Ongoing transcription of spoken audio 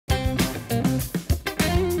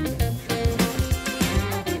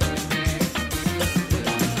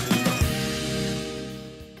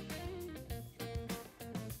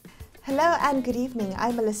Hello and good evening.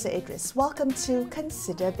 I'm Melissa Idris. Welcome to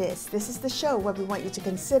Consider This. This is the show where we want you to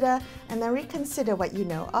consider and then reconsider what you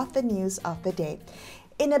know of the news of the day.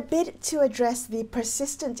 In a bid to address the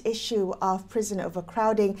persistent issue of prison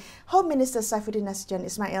overcrowding, Home Minister Saifuddin Nasution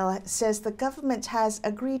Ismail says the government has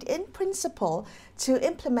agreed in principle to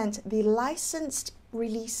implement the licensed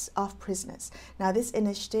release of prisoners. Now, this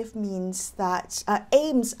initiative means that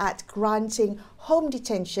aims at granting home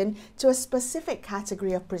detention to a specific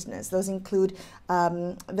category of prisoners. Those include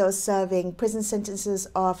those serving prison sentences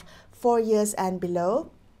of 4 years and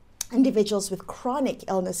below, individuals with chronic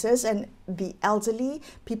illnesses and the elderly,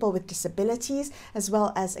 people with disabilities, as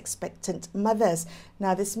well as expectant mothers.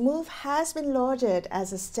 Now, this move has been lauded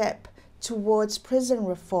as a step towards prison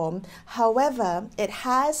reform. However, it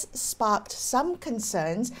has sparked some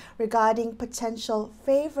concerns regarding potential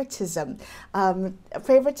favoritism,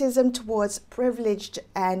 favoritism towards privileged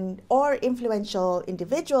and or influential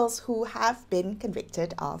individuals who have been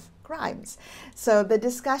convicted of crimes. So the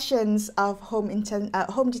discussions of home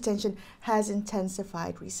detention has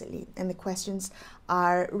intensified recently, and the questions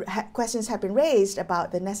have been raised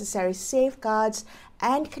about the necessary safeguards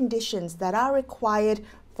and conditions that are required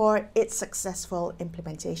for its successful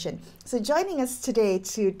implementation. So joining us today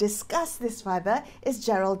to discuss this further is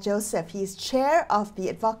Gerald Joseph. He is chair of the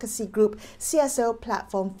advocacy group CSO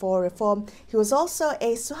Platform for Reform. He was also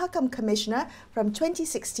a Suhakam commissioner from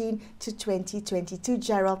 2016 to 2022.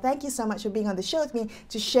 Gerald, thank you so much for being on the show with me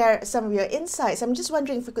to share some of your insights. I'm just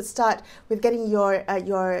wondering if we could start with getting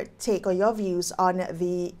your take or your views on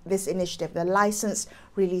this initiative, the licensed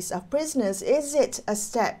release of prisoners. Is it a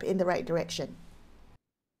step in the right direction?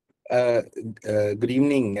 Good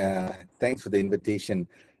evening. Thanks for the invitation.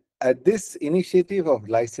 This initiative of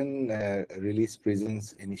License Release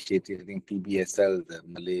Prisons Initiative, I think PBSL, the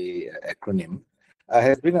Malay acronym,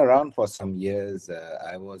 has been around for some years.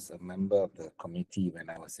 I was a member of the committee when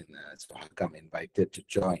I was in Suhakam, invited to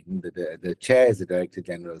join. The chair is the Director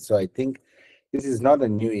General. So I think this is not a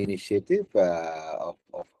new initiative of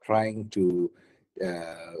trying to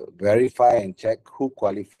verify and check who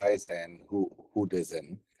qualifies and who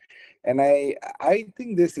doesn't. And I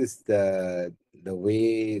think this is the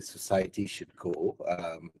way society should go.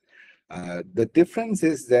 The difference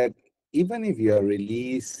is that even if you are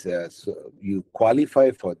released, so you qualify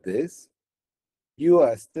for this, you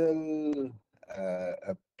are still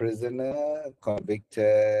a prisoner,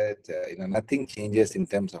 convicted. Nothing changes in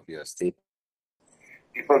terms of your state.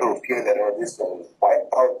 People who feel that this will wipe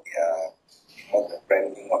out the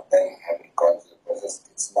branding of them having consequences,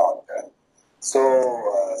 it's not.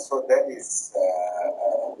 So that is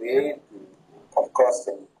a way to, of course,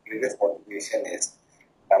 the previous motivation is,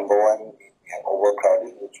 number one, we have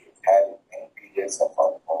overcrowding, which we've had in many periods of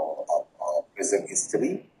our prison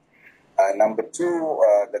history. Number two,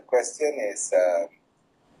 the question is,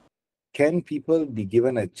 can people be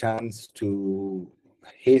given a chance to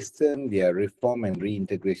hasten their reform and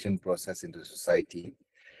reintegration process into society?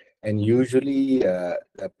 And usually, a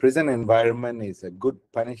prison environment is a good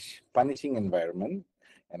punishing environment.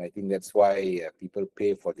 And I think that's why people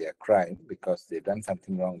pay for their crime, because they've done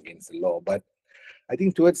something wrong against the law. But I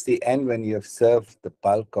think towards the end, when you have served the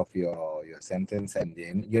bulk of your sentence and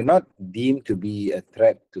then you're not deemed to be a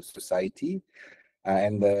threat to society,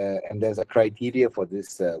 and there's a criteria for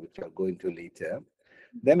this, which I'll go into later,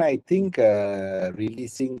 then I think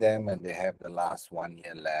releasing them and they have the last 1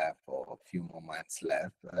 year left or a few more months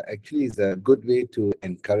left actually is a good way to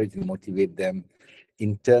encourage and motivate them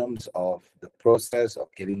in terms of the process of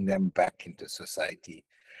getting them back into society.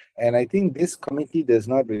 And I think this committee does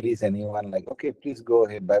not release anyone like, okay, please go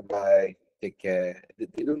ahead, bye-bye, take care.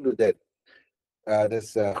 They don't do that.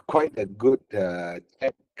 There's quite a good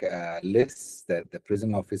check list that the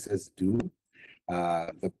prison officers do.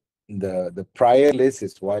 The prior list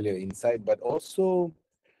is while you're inside, but also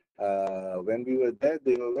when we were there,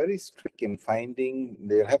 they were very strict in finding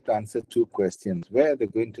they'll have to answer two questions: where they're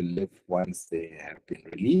going to live once they have been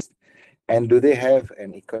released, and do they have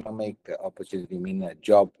an economic opportunity, meaning a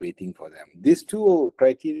job waiting for them. These two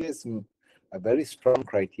criteria are very strong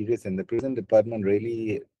criteria, and the prison department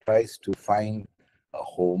really tries to find a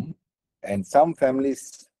home. And some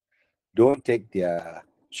families don't take their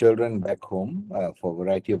children back home for a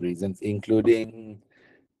variety of reasons, including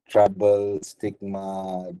trouble,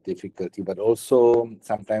 stigma, difficulty, but also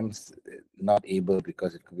sometimes not able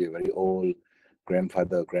because it could be a very old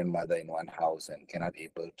grandfather or grandmother in one house and cannot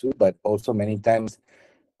able to. But also many times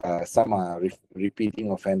some are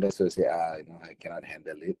repeating offenders who say, I cannot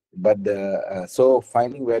handle it. But so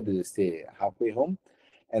finding where do they stay, halfway home.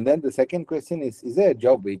 And then the second question is there a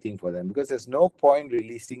job waiting for them? Because there's no point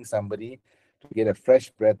releasing somebody to get a fresh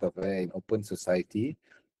breath of air in open society,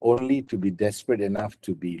 only to be desperate enough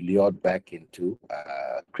to be lured back into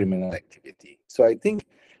criminal activity. So I think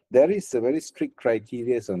there is a very strict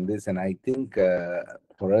criteria on this, and I think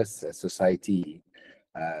for us as society,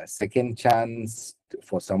 second chance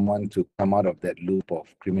for someone to come out of that loop of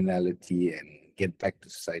criminality and get back to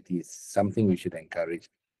society is something we should encourage.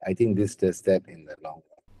 I think this does that in the long run.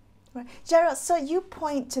 Right. Gerald, so you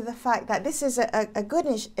point to the fact that this is a good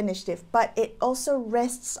initiative, but it also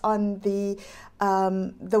rests on the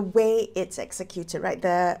way it's executed, right?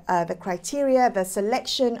 The criteria, the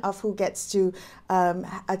selection of who gets to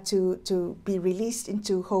be released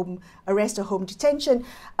into home arrest or home detention.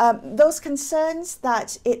 Those concerns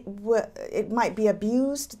that it might be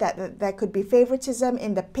abused, that there could be favoritism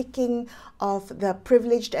in the picking of the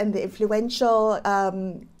privileged and the influential.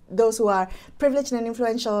 Those who are privileged and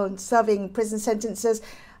influential in serving prison sentences,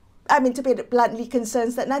 I mean, to put it bluntly,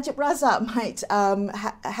 concerns that Najib Razak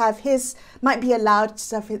might be allowed to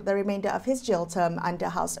serve the remainder of his jail term under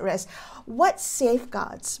house arrest. What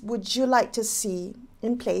safeguards would you like to see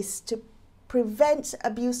in place to prevent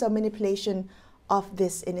abuse or manipulation of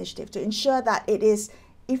this initiative, to ensure that it is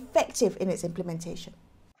effective in its implementation?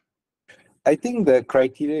 I think the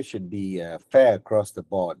criteria should be fair across the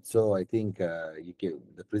board. So I think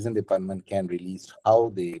the prison department can release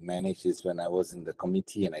how they manage this. When I was in the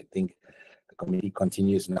committee, and I think the committee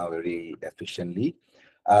continues now very efficiently.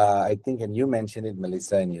 I think, and you mentioned it,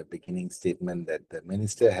 Melissa, in your beginning statement, that the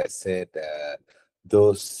minister has said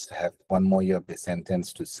those have 1 more year of their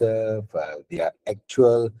sentence to serve. Their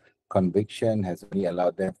actual conviction has only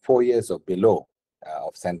allowed them 4 years or below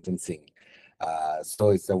of sentencing.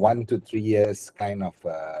 So it's a 1 to 3 years kind of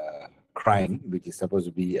crime, which is supposed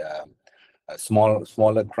to be a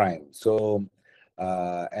smaller crime. So,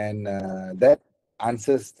 that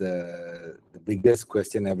answers the biggest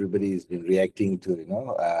question everybody has been reacting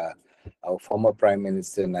to, our former Prime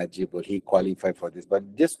Minister Najib, will he qualify for this?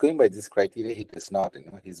 But just going by this criteria, he does not.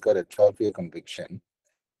 He's got a 12-year conviction,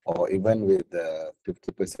 or even with the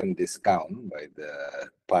 50% discount by the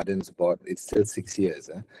pardons board, it's still 6 years.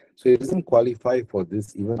 So it doesn't qualify for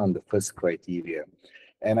this even on the first criteria.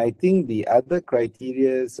 And I think the other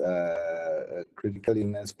criteria, critical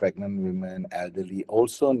illness, pregnant women, elderly,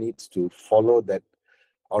 also needs to follow that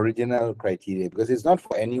original criteria, because it's not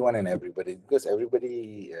for anyone and everybody, because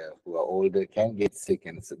everybody who are older can get sick,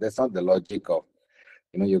 and so that's not the logic of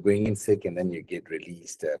you're going in sick and then you get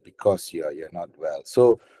released because you're not well.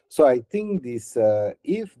 So I think this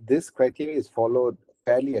if this criteria is followed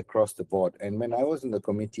fairly across the board, and when I was in the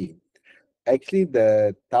committee, actually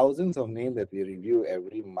the thousands of names that we review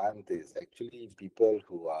every month is actually people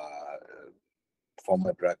who are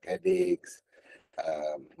former drug addicts,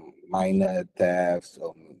 minor thefts.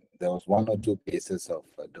 There was 1 or 2 cases of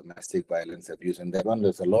domestic violence abuse, and that one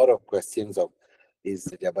there's a lot of questions of, is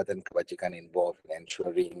the Jabatan Kebajikan involved in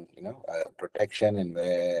ensuring, protection, and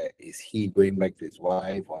where is he going back to his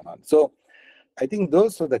wife or not? So I think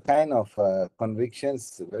those are the kind of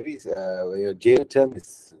convictions, where your jail term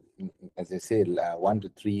is, as I say, 1 to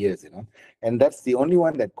 3 years, and that's the only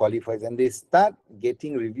one that qualifies. And they start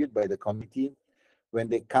getting reviewed by the committee when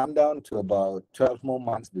they come down to about 12 more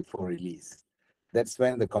months before release. That's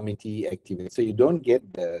when the committee activates. So you don't get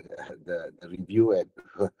the review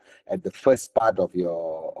at the first part of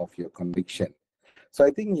your conviction. So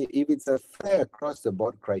I think if it's a fair across the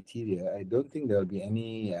board criteria, I don't think there will be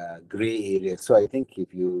any gray area. So I think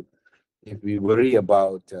if we worry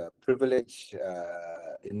about privileged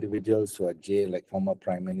individuals who are jailed, like former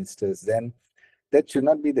prime ministers, then that should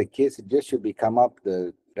not be the case. It just should come up.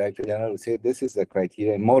 The Director General will say this is the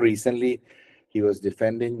criteria. And more recently, he was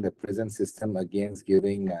defending the prison system against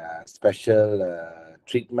giving special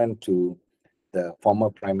treatment to the former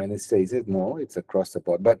Prime Minister. He said no, it's across the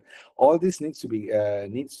board. But all this needs to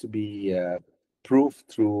be proved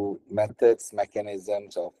through methods,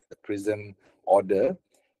 mechanisms of the prison order,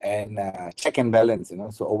 and check and balance.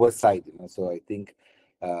 So oversight. So I think,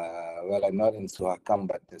 I'm not in Suhakam,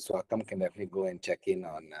 but the Suhakam can definitely go and check in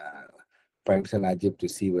on Prime Minister Najib to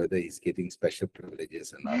see whether he's getting special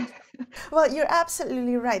privileges or not. Well, you're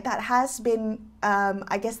absolutely right. That has been,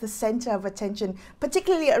 I guess, the center of attention,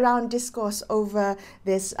 particularly around discourse over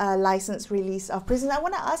this license release of prisoners. I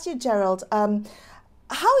want to ask you, Gerald,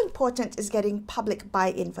 how important is getting public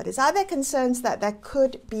buy-in for this? Are there concerns that there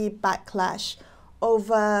could be backlash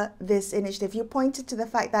over this initiative? You pointed to the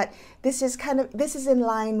fact that this is in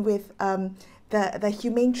line with the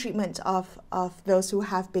humane treatment of those who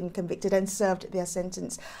have been convicted and served their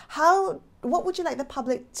sentence. What would you like the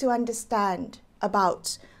public to understand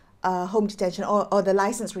about home detention or the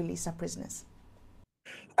license release of prisoners?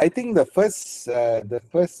 I think the first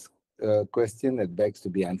question that begs to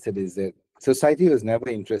be answered is that society was never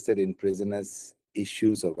interested in prisoners'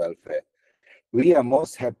 issues of welfare. We are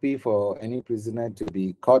most happy for any prisoner to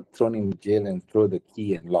be caught, thrown in jail, and throw the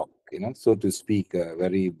key and lock, so to speak,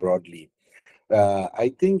 very broadly.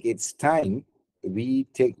 I think it's time we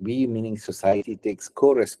meaning society takes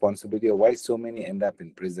co-responsibility of why so many end up in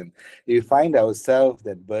prison. If we find ourselves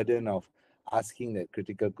that burden of asking that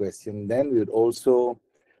critical question, then we would also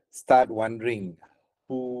start wondering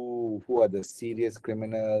who are the serious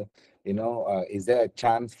criminal. Is there a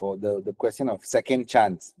chance for the question of second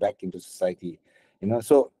chance back into society?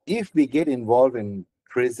 So if we get involved in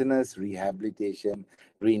prisoners rehabilitation,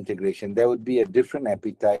 reintegration, there would be a different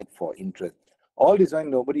appetite for interest. All this while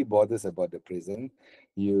nobody bothers about the prison.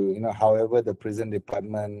 However, the prison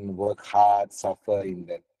department work hard, suffer in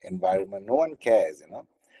that environment. No one cares.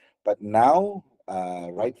 But now,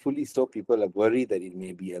 rightfully so, people are worried that it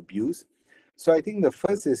may be abused. So I think the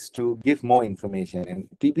first is to give more information. And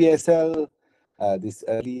PBSL, this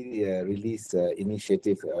early release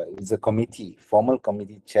initiative, is a formal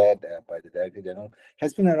committee chaired by the Director General,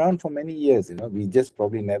 has been around for many years. We just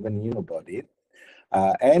probably never knew about it.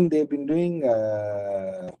 And they've been doing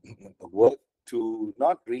work to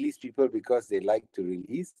not release people because they like to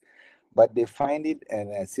release, but they find it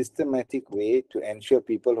in a systematic way to ensure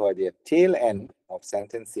people who are at the tail end of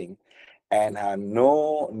sentencing and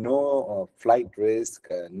no flight risk,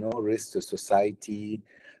 no risk to society.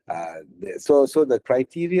 So the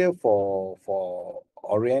criteria for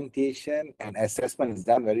orientation and assessment is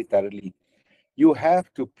done very thoroughly. You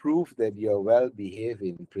have to prove that you're well behaved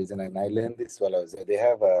in prison. And I learned this while I was there. They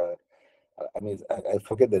have I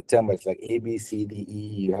forget the term, but it's like A, B, C, D,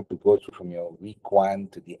 E. You have to go through from your week 1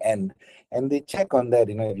 to the end. And they check on that.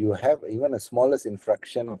 If you have even a smallest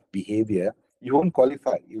infraction of behavior, you won't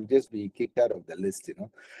qualify. You'll just be kicked out of the list.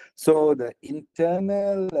 So the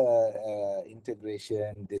internal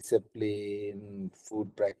integration, discipline,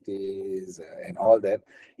 food practice, and all that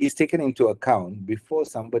is taken into account before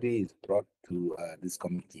somebody is brought to this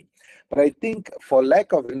committee. But I think for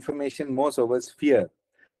lack of information, most of us fear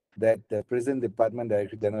that the prison department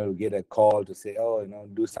director general will get a call to say,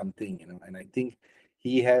 do something, and I think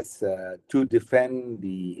he has to defend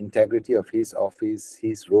the integrity of his office,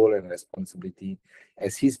 his role and responsibility,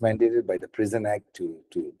 as he's mandated by the Prison Act to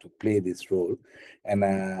play this role. And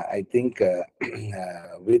I think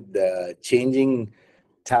with the changing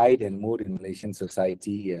tide and mood in Malaysian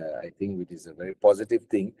society, I think, which is a very positive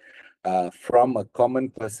thing, from a common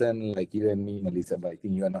person like you and me, Melissa, but I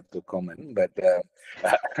think you are not so common, but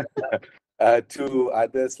to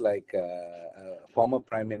others like former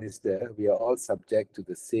Prime Minister, we are all subject to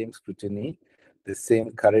the same scrutiny, the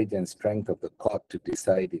same courage and strength of the court to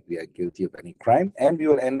decide if we are guilty of any crime, and we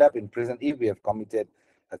will end up in prison if we have committed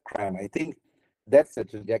a crime. I think that's the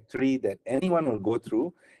trajectory that anyone will go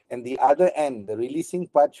through. And the other end, the releasing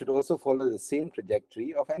part, should also follow the same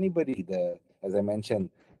trajectory of anybody, as I mentioned,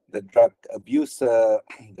 the drug abuser,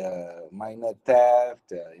 the minor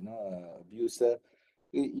theft, abuser.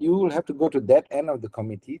 You will have to go to that end of the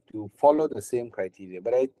committee to follow the same criteria.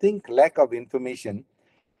 But I think lack of information,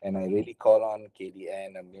 and I really call on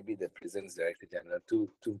KDN and maybe the Prisons Director General to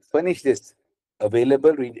furnish this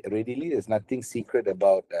available readily. There's nothing secret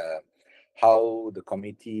about how the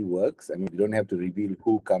committee works. I mean, we don't have to reveal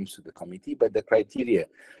who comes to the committee, but the criteria,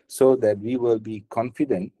 so that we will be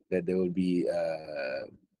confident that there will be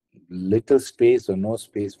little space or no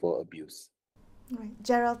space for abuse. Right.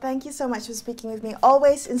 Gerald, thank you so much for speaking with me.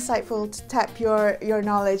 Always insightful to tap your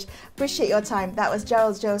knowledge. Appreciate your time. That was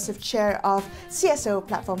Gerald Joseph, Chair of CSO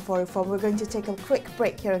Platform for Reform. We're going to take a quick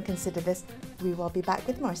break here and consider this. We will be back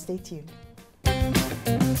with more. Stay tuned.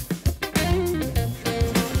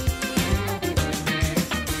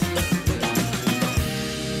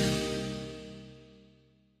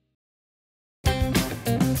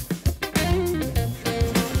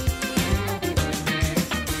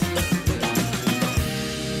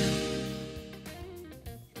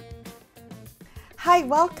 Hi,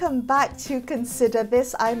 welcome back to Consider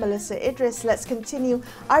This. I'm Melissa Idris. Let's continue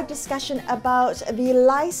our discussion about the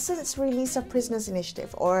Licensed Release of Prisoners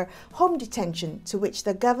Initiative, or home detention, to which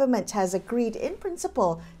the government has agreed in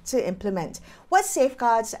principle to implement. What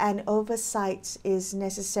safeguards and oversight is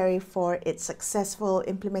necessary for its successful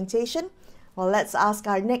implementation? Well, let's ask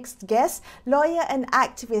our next guest, lawyer and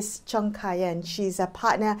activist Chong Kayan. She's a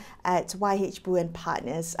partner at YH Bu and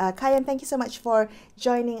Partners. Kayan, thank you so much for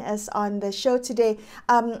joining us on the show today.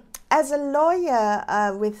 As a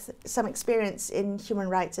lawyer with some experience in human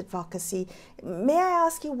rights advocacy, may I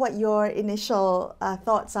ask you what your initial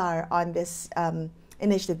thoughts are on this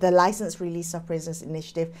initiative, the Licensed Release of Prisoners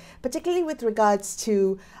initiative, particularly with regards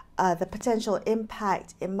to the potential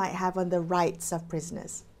impact it might have on the rights of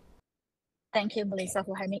prisoners? Thank you, Melissa,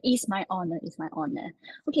 for having me. It's my honor. It's my honor.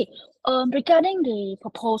 Okay. Regarding the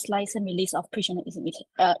proposed license release of prisoner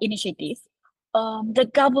initiative, the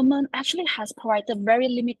government actually has provided very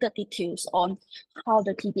limited details on how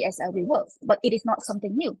the PBSL will work, but it is not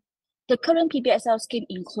something new. The current PBSL scheme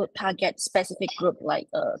include target specific group like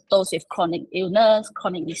those with chronic illness,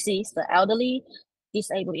 chronic disease, the elderly,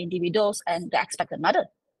 disabled individuals, and the expected mother.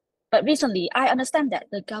 But recently, I understand that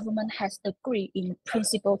the government has agreed in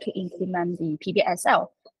principle to implement the PBSL.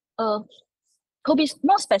 To be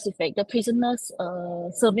more specific, the prisoners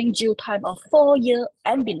serving due time of 4 years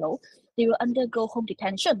and below, they will undergo home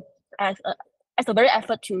detention as a very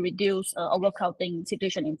effort to reduce overcrowding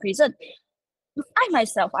situation in prison. I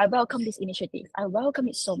myself, I welcome this initiative. I welcome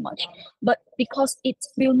it so much, but because it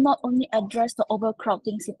will not only address the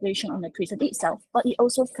overcrowding situation in the prison itself, but it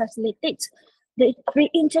also facilitates the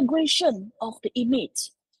reintegration of the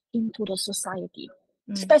inmates into the society.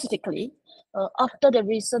 Specifically, after the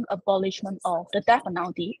recent abolishment of the death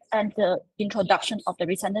penalty and the introduction of the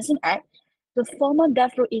Resentencing Act, the former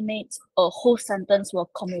death row inmates whose sentence were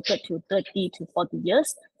commuted to 30 to 40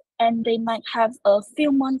 years, and they might have a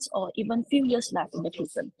few months or even few years left in the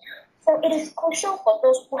prison. So it is crucial for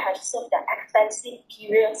those who have served their extensive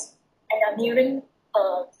periods and are nearing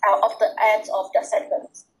out of the end of their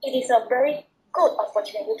sentence. It is a very good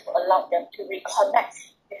opportunity to allow them to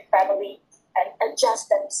reconnect with family and adjust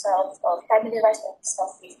themselves or familiarize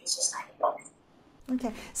themselves with the society life.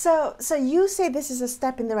 Okay, so you say this is a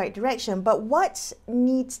step in the right direction, but what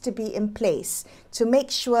needs to be in place to make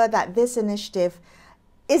sure that this initiative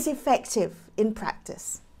is effective in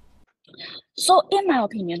practice? So in my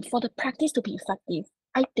opinion, for the practice to be effective,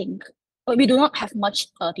 I think we do not have much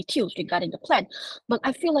details regarding the plan, but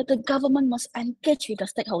I feel like the government must engage with the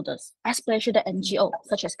stakeholders, especially the NGO,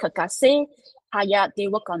 such as Kekasih, Hayat. They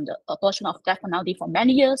work on the abolishment of death penalty for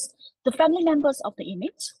many years, the family members of the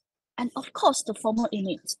inmates, and of course the former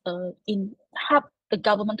inmates in help the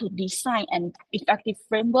government to design an effective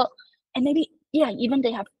framework, and maybe even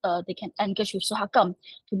they can engage with Sohakam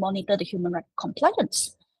to monitor the human rights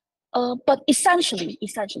compliance. But essentially,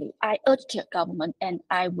 I urge the government, and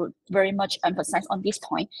I would very much emphasize on this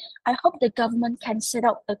point, I hope the government can set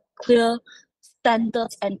out a clear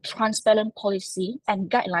standards and transparent policy and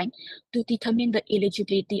guideline to determine the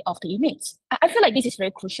eligibility of the inmates. I feel like this is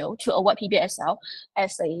very crucial to avoid PBSL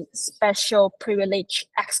as a special privilege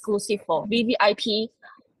exclusive for VVIP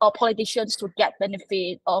or politicians to get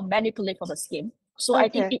benefit or manipulate from the scheme. So I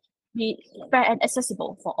think it be fair and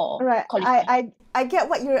accessible for all. Right. I get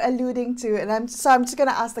what you're alluding to, and I'm just going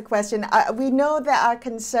to ask the question. We know there are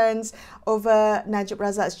concerns over Najib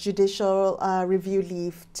Razak's judicial review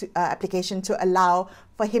leave application to allow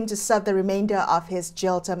for him to serve the remainder of his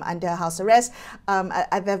jail term under house arrest. There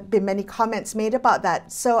have been many comments made about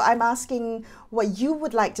that. So I'm asking what you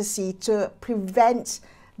would like to see to prevent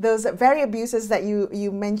those very abuses that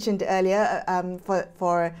you mentioned earlier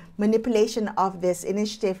for manipulation of this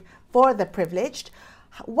initiative for the privileged.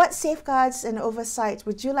 What safeguards and oversight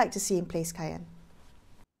would you like to see in place, Kayan?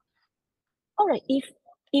 All right, if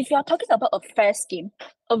you are talking about a fair scheme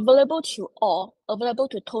available to all, available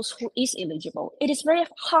to those who is eligible, it is very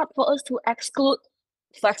hard for us to exclude,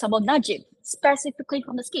 for example, Najib specifically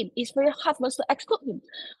from the scheme. It's very hard for us to exclude him.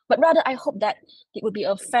 But rather, I hope that it would be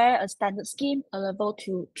a fair and standard scheme available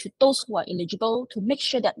to those who are eligible, to make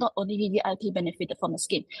sure that not only VVIP benefited from the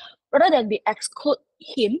scheme. Rather than we exclude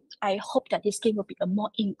him, I hope that this scheme will be a more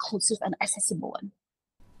inclusive and accessible one.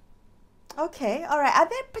 Okay, all right. Are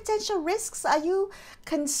there potential risks? Are you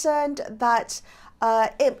concerned that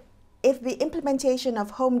if the implementation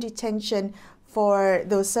of home detention for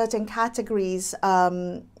those certain categories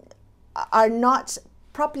are not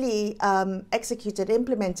properly executed,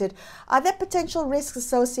 implemented, are there potential risks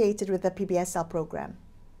associated with the PBSL program?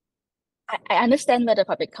 I understand where the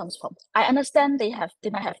public comes from. I understand they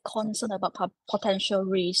might have concern about potential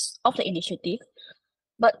risks of the initiative,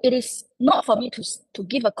 but it is not for me to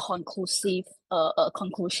give a conclusive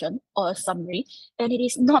conclusion or a summary, and it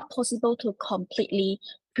is not possible to completely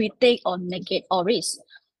predict or negate all risks.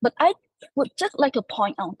 But I would just like to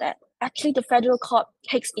point out that actually the federal court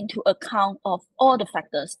takes into account of all the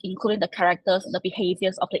factors, including the characters and the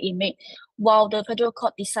behaviors of the inmate, while the federal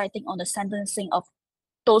court deciding on the sentencing of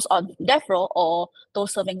those on death row or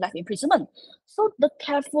those serving life imprisonment. So the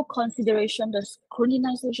careful consideration, the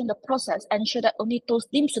scrutinization, the process ensure that only those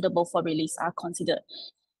deemed suitable for release are considered.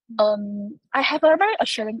 I have a very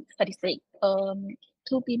assuring statistic.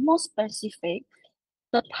 To be more specific,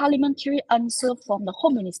 the parliamentary answer from the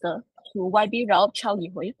Home Minister to YB Rao Chow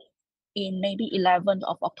Li Hui in maybe 11th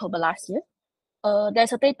of October last year.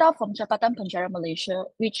 There's a data from Jabatan Penjara Malaysia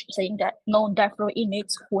which saying that no death row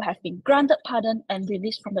inmates who have been granted pardon and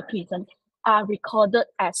released from the prison are recorded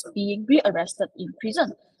as being rearrested in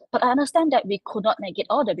prison. But I understand that we could not negate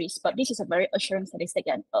all the risks, but this is a very assuring statistic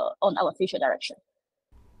and on our future direction.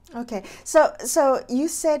 Okay, so you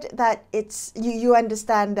said that you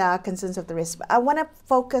understand the concerns of the risk, but I want to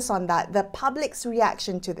focus on that, the public's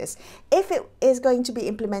reaction to this. If it is going to be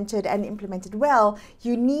implemented and implemented well,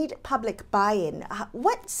 you need public buy-in.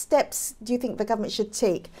 What steps do you think the government should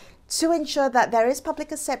take to ensure that there is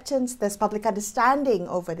public acceptance, there's public understanding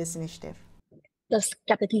over this initiative? The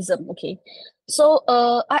skepticism, okay. So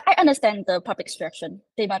I understand the public's reaction.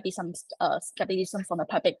 There might be some skepticism from the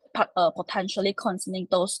public, potentially concerning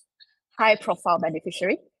those high-profile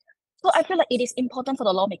beneficiaries. So I feel like it is important for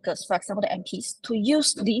the lawmakers, for example, the MPs, to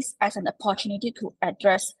use this as an opportunity to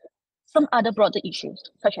address some other broader issues,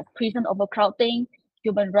 such as prison overcrowding,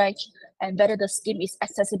 human rights, and whether the scheme is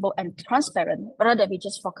accessible and transparent, rather than we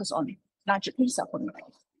just focus on budget itself.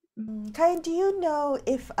 Kayan, do you know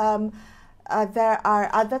if there are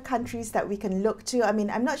other countries that we can look to? I mean,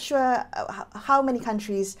 I'm not sure how many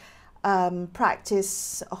countries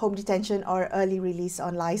practice home detention or early release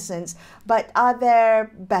on license, but are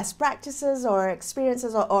there best practices or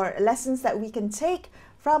experiences or lessons that we can take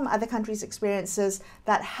from other countries' experiences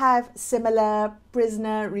that have similar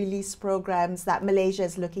prisoner release programs that Malaysia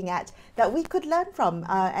is looking at that we could learn from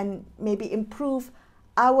and maybe improve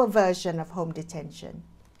our version of home detention?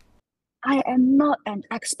 I am not an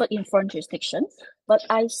expert in foreign jurisdiction, but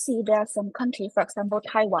I see there are some countries, for example,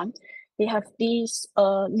 Taiwan, they have this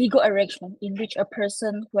legal arrangement in which a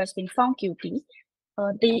person who has been found guilty,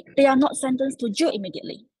 they are not sentenced to jail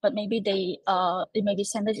immediately, but maybe they may be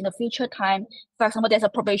sentenced in the future time. For example, there's a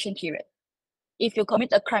probation period. If you commit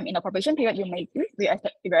a crime in a probation period, you may be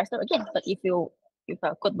arrested again. But if you're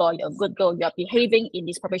a good boy, you're a good girl, you are behaving in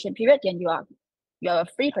this probation period, then you are a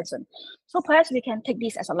free person. So perhaps we can take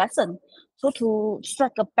this as a lesson. So to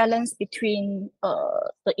strike a balance between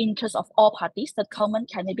the interests of all parties, the government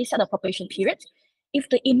can maybe set a probation period. If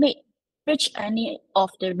the inmate reach any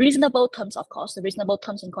of the reasonable terms, of course, the reasonable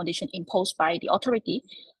terms and conditions imposed by the authority,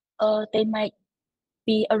 they might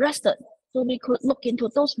be arrested. So we could look into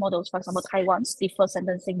those models, for example, Taiwan's deferred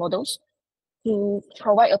sentencing models, to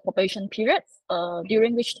provide a probation period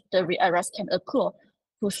during which the rearrest can occur,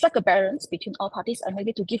 to strike a balance between all parties and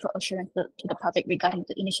maybe to give assurance to the public regarding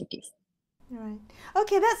the initiative. Right.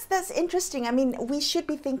 Okay, that's interesting. I mean, we should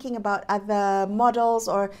be thinking about other models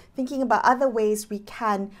or thinking about other ways we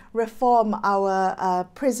can reform our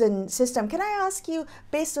prison system. Can I ask you,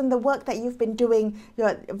 based on the work that you've been doing, your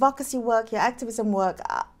advocacy work, your activism work,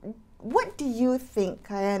 what do you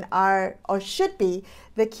think are or should be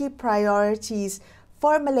the key priorities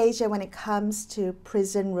for Malaysia when it comes to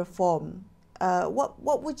prison reform?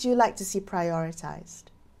 What would you like to see prioritized?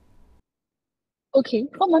 Okay,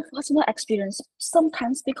 from my personal experience,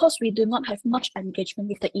 sometimes because we do not have much engagement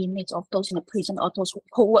with the inmates of those in the prison or those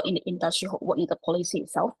who work in the industry, who work in the policy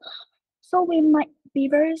itself, so we might be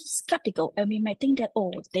very skeptical and we might think that,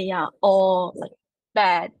 oh, they are all like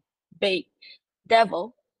bad, big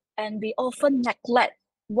devil, and we often neglect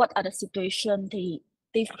what are the situations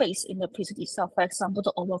they face in the prison itself. For example,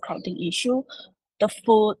 the overcrowding issue, the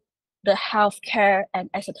food, the healthcare, and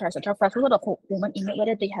etc. etc. For example, the women inmate,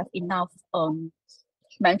 whether they have enough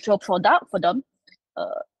menstrual product for them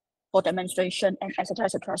for the menstruation and etc.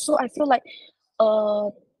 etc. So I feel like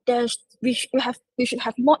we should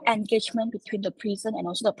have more engagement between the prison and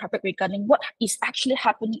also the public regarding what is actually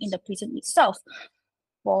happening in the prison itself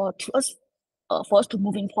for us to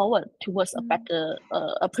moving forward towards a better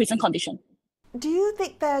prison condition. Do you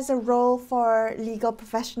think there's a role for legal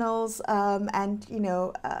professionals and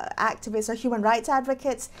activists or human rights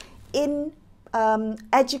advocates in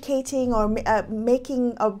educating or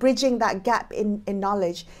making or bridging that gap in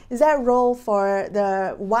knowledge? Is there a role for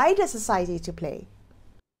the wider society to play?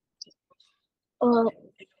 Our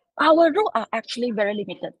role are actually very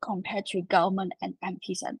limited compared to government and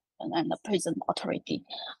MPs and the prison authority.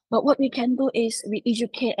 But what we can do is we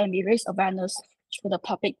educate and we raise awareness to the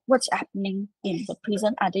public what's happening in the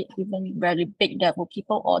prison. Are they even very big devil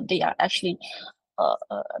people, or they are actually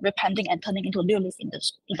repenting and turning into loyalists in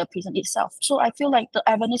the prison itself? So I feel like the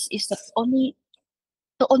awareness is the only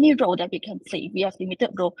role that we can play. We have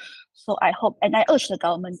limited role. So I hope and I urge the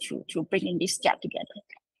government to bring in this gap together.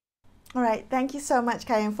 All right, thank you so much,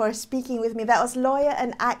 Kayan, for speaking with me. That was lawyer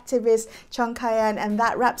and activist Chong Kayan, and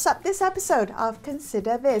that wraps up this episode of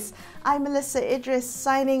Consider This. I'm Melissa Idris,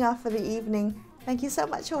 signing off for the evening. Thank you so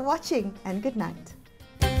much for watching, and good night.